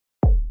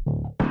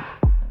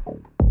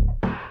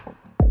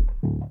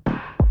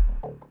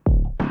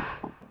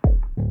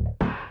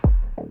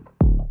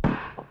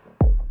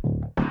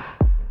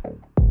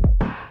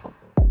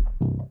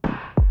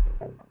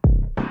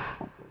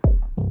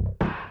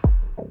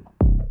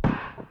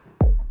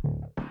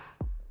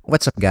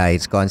What's up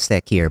guys,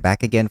 KonzTech here,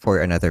 back again for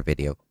another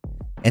video.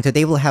 And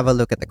today we'll have a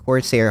look at the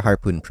Corsair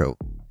Harpoon Pro.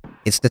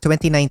 It's the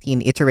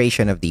 2019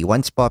 iteration of the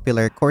once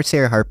popular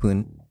Corsair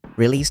Harpoon,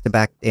 released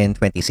back in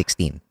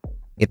 2016.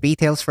 It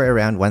retails for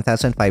around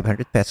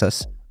 1,500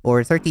 pesos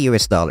or 30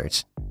 US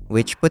dollars,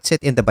 which puts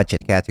it in the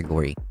budget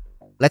category.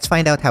 Let's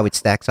find out how it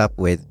stacks up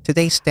with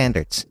today's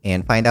standards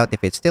and find out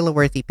if it's still a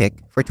worthy pick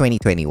for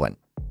 2021.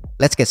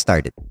 Let's get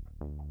started.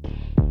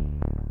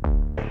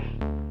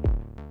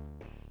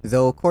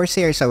 Though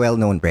Corsair is a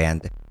well-known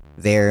brand,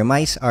 their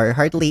mice are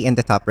hardly in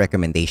the top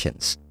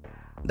recommendations.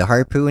 The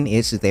Harpoon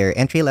is their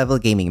entry-level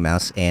gaming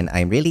mouse and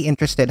I'm really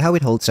interested how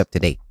it holds up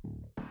today.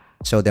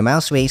 So the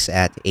mouse weighs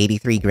at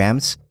 83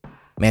 grams,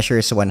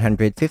 measures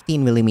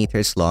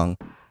 115mm long,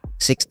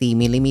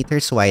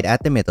 60mm wide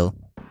at the middle,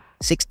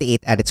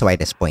 68 at its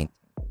widest point,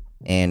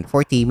 and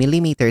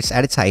 40mm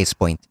at its highest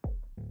point.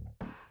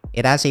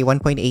 It has a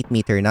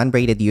 1.8-meter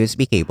non-braided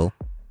USB cable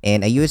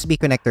and a USB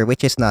connector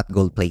which is not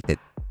gold-plated.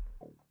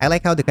 I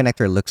like how the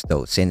connector looks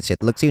though, since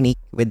it looks unique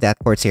with that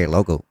Corsair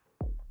logo.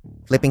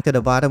 Flipping to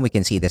the bottom, we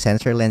can see the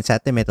sensor lens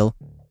at the middle,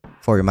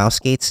 4 mouse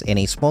gates, and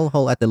a small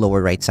hole at the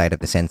lower right side of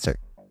the sensor.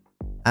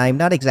 I'm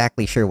not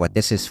exactly sure what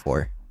this is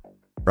for.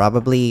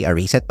 Probably a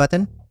reset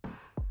button?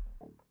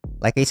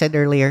 Like I said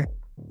earlier,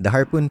 the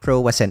Harpoon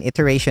Pro was an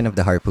iteration of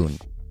the Harpoon.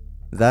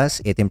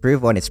 Thus, it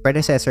improved on its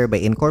predecessor by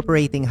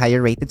incorporating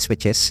higher rated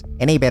switches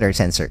and a better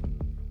sensor,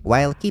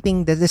 while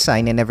keeping the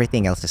design and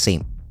everything else the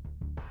same.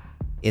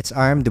 It's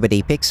armed with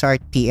a Pixart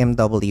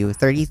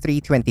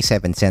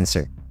PMW3327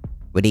 sensor,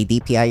 with a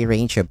DPI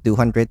range of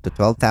 200 to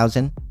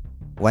 12,000,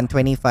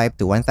 125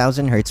 to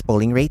 1000 Hz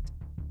polling rate,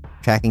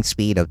 tracking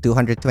speed of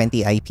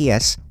 220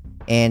 IPS,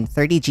 and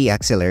 30G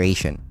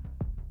acceleration.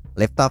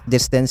 Liftoff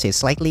distance is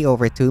slightly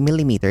over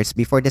 2mm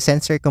before the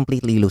sensor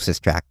completely loses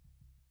track.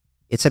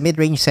 It's a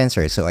mid-range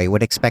sensor, so I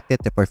would expect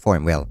it to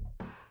perform well.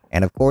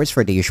 And of course,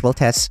 for the usual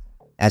tests,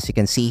 as you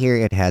can see here,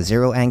 it has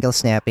zero angle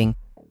snapping,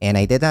 and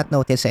I did not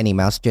notice any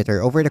mouse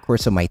jitter over the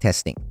course of my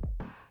testing.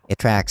 It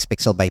tracks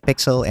pixel by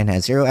pixel and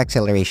has zero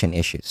acceleration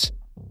issues.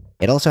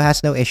 It also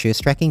has no issues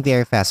tracking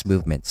very fast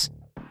movements.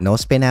 No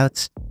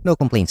spinouts, no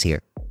complaints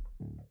here.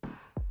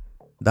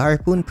 The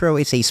Harpoon Pro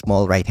is a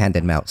small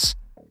right-handed mouse.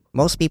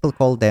 Most people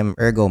call them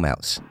ergo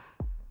mouse.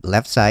 The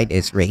left side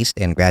is raised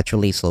and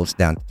gradually slopes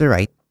down to the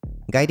right,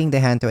 guiding the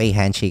hand to a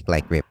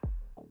handshake-like grip.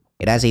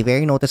 It has a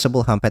very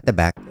noticeable hump at the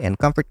back and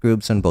comfort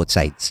grooves on both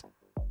sides.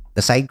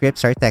 The side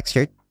grips are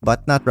textured,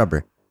 but not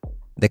rubber.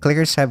 The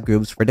clickers have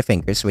grooves for the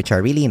fingers, which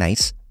are really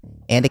nice,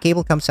 and the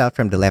cable comes out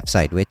from the left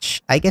side,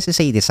 which I guess is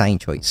a design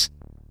choice.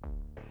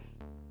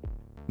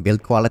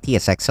 Build quality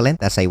is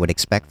excellent, as I would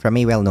expect from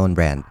a well-known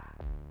brand.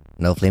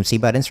 No flimsy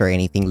buttons or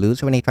anything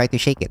loose when I try to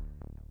shake it.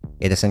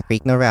 It doesn't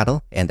creak nor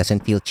rattle, and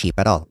doesn't feel cheap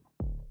at all.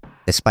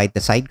 Despite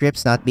the side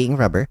grips not being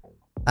rubber,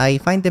 I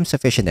find them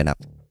sufficient enough.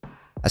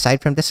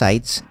 Aside from the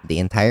sides, the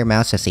entire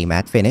mouse has a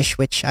matte finish,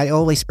 which I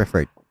always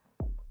preferred.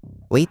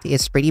 Weight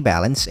is pretty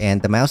balanced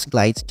and the mouse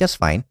glides just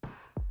fine.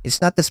 It's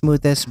not the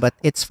smoothest, but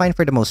it's fine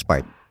for the most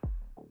part.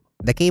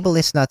 The cable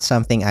is not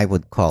something I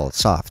would call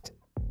soft.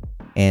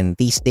 And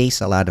these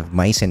days, a lot of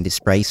mice in this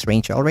price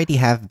range already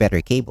have better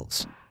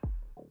cables.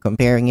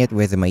 Comparing it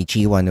with my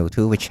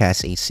G102, which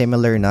has a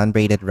similar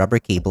non-braided rubber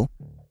cable,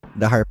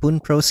 the Harpoon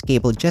Pro's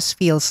cable just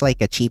feels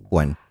like a cheap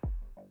one.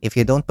 If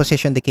you don't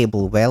position the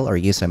cable well or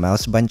use a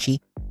mouse bungee,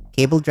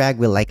 cable drag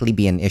will likely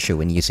be an issue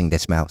when using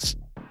this mouse.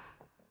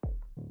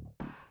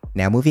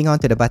 Now moving on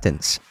to the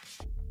buttons.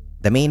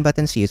 The main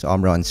buttons use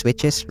Omron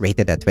switches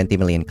rated at 20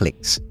 million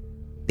clicks.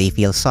 They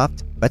feel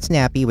soft but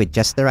snappy with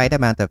just the right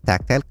amount of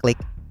tactile click,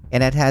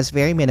 and it has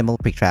very minimal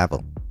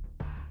pre-travel.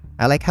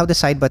 I like how the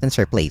side buttons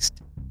are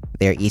placed.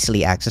 They're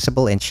easily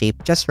accessible and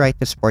shaped just right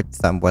to support the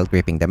thumb while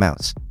gripping the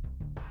mouse.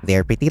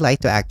 They're pretty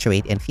light to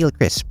actuate and feel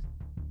crisp.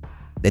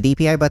 The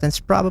DPI button's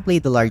probably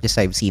the largest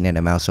I've seen in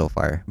a mouse so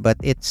far, but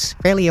it's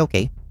fairly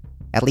okay,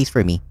 at least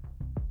for me.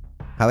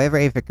 However,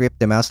 if you grip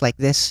the mouse like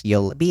this,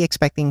 you'll be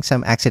expecting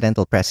some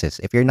accidental presses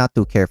if you're not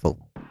too careful.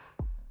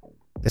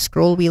 The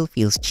scroll wheel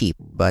feels cheap,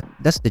 but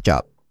does the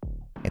job.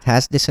 It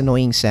has this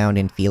annoying sound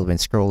and feel when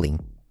scrolling.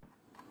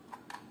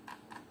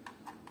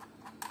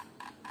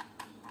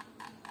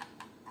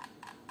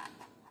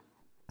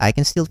 I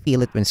can still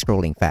feel it when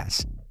scrolling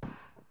fast.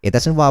 It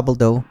doesn't wobble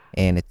though,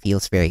 and it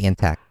feels very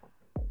intact.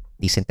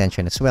 Decent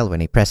tension as well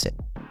when I press it.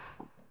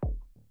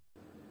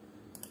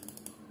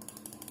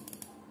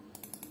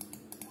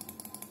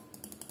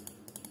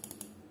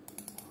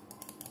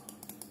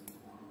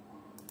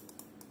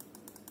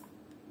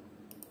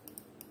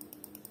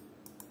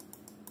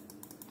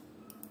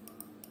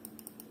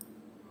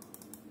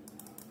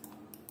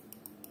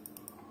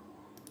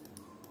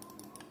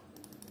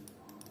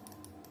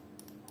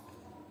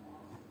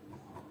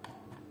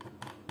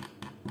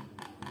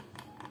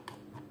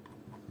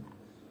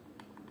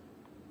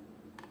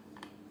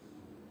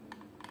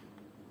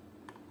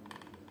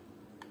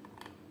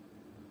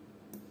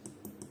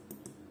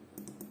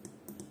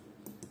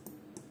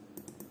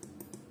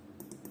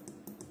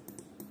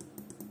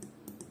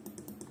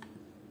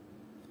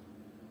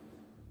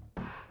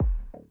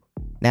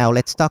 Now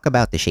let's talk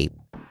about the shape.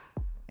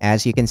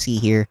 As you can see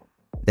here,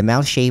 the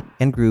mouse shape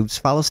and grooves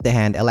follows the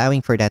hand,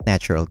 allowing for that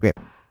natural grip.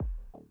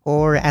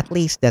 Or at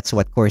least that's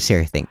what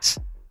Corsair thinks.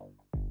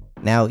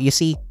 Now you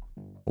see,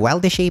 while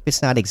the shape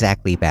is not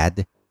exactly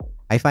bad,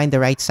 I find the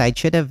right side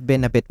should have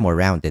been a bit more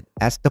rounded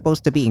as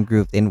opposed to being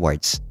grooved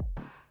inwards.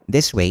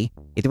 This way,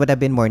 it would have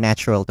been more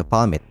natural to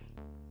palm it.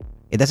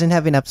 It doesn't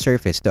have enough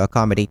surface to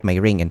accommodate my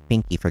ring and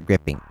pinky for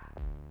gripping.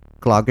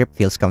 Claw grip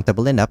feels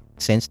comfortable enough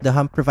since the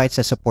hump provides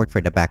a support for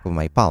the back of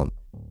my palm,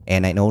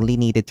 and I only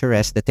needed to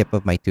rest the tip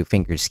of my two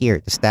fingers here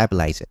to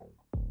stabilize it.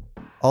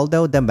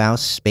 Although the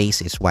mouse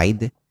space is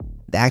wide,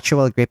 the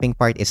actual gripping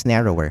part is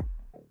narrower.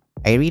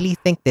 I really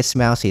think this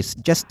mouse is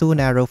just too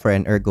narrow for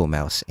an ergo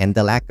mouse, and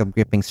the lack of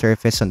gripping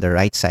surface on the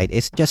right side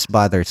is just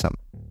bothersome.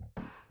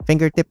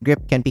 Fingertip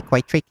grip can be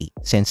quite tricky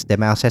since the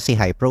mouse has a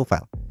high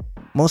profile.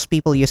 Most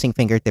people using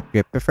fingertip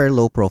grip prefer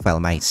low-profile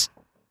mice.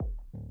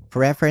 For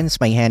reference,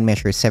 my hand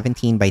measures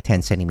 17 by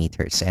 10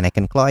 centimeters and I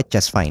can claw it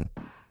just fine.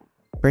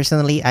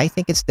 Personally, I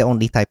think it's the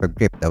only type of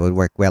grip that would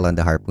work well on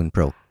the Harpoon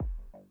Pro.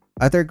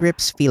 Other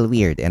grips feel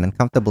weird and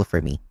uncomfortable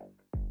for me.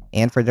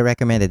 And for the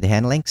recommended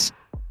hand lengths,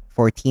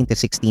 14 to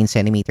 16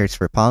 centimeters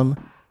for palm,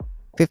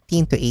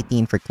 15 to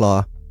 18 for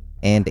claw,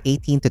 and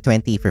 18 to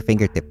 20 for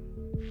fingertip.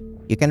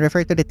 You can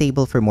refer to the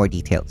table for more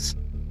details.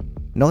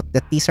 Note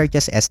that these are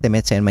just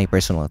estimates and my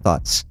personal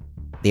thoughts.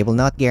 They will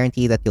not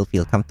guarantee that you'll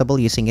feel comfortable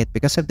using it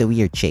because of the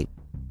weird shape,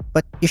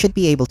 but you should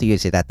be able to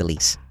use it at the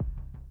least.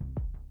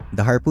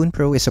 The Harpoon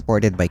Pro is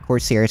supported by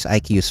Corsair's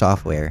IQ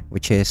software,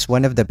 which is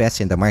one of the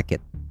best in the market.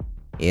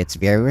 It's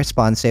very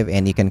responsive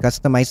and you can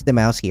customize the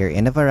mouse here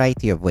in a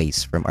variety of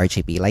ways, from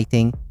RGB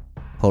lighting,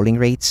 polling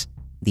rates,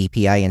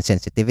 DPI and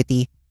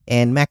sensitivity,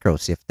 and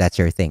macros if that's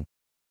your thing.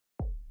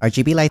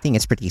 RGB lighting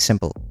is pretty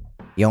simple.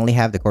 You only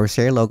have the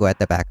Corsair logo at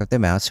the back of the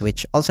mouse,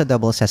 which also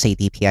doubles as a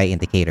DPI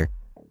indicator.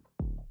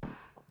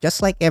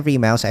 Just like every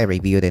mouse I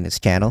reviewed in this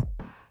channel,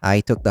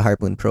 I took the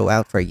Harpoon Pro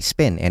out for a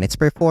spin and it's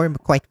performed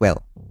quite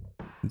well.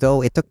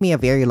 Though it took me a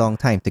very long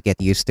time to get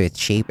used to its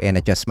shape and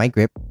adjust my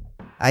grip,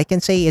 I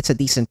can say it's a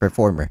decent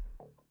performer.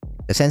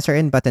 The sensor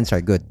and buttons are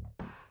good.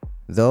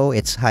 Though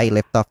its high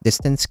lift-off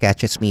distance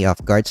catches me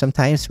off guard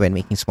sometimes when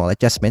making small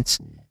adjustments,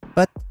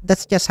 but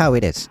that's just how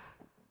it is.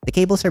 The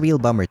cable's a real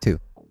bummer too.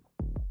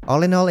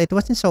 All in all, it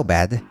wasn't so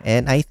bad,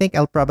 and I think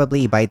I'll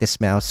probably buy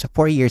this mouse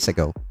 4 years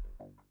ago.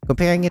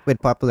 Comparing it with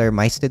popular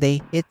mice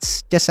today,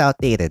 it's just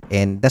outdated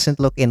and doesn't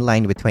look in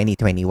line with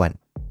 2021.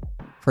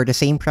 For the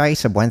same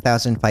price of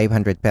 1,500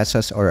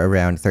 pesos or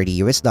around $30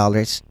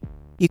 US,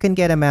 you can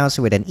get a mouse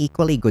with an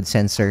equally good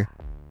sensor,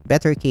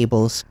 better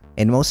cables,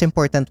 and most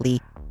importantly,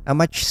 a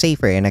much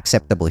safer and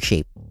acceptable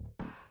shape.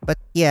 But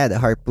yeah, the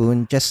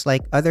Harpoon, just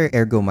like other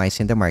ergo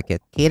mice in the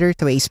market, cater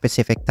to a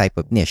specific type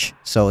of niche,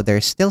 so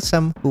there's still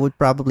some who would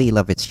probably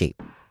love its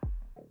shape.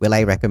 Will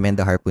I recommend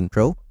the Harpoon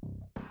Pro?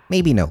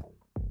 Maybe no.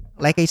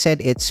 Like I said,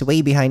 it's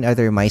way behind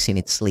other mice in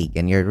its league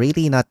and you're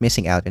really not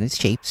missing out on its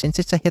shape since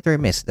it's a hit or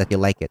miss that you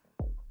like it.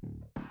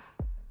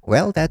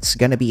 Well, that's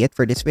gonna be it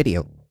for this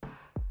video.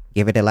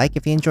 Give it a like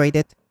if you enjoyed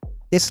it,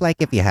 dislike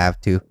if you have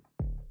to.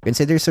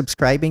 Consider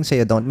subscribing so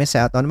you don't miss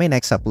out on my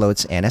next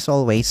uploads, and as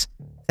always,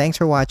 thanks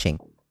for watching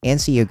and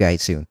see you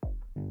guys soon.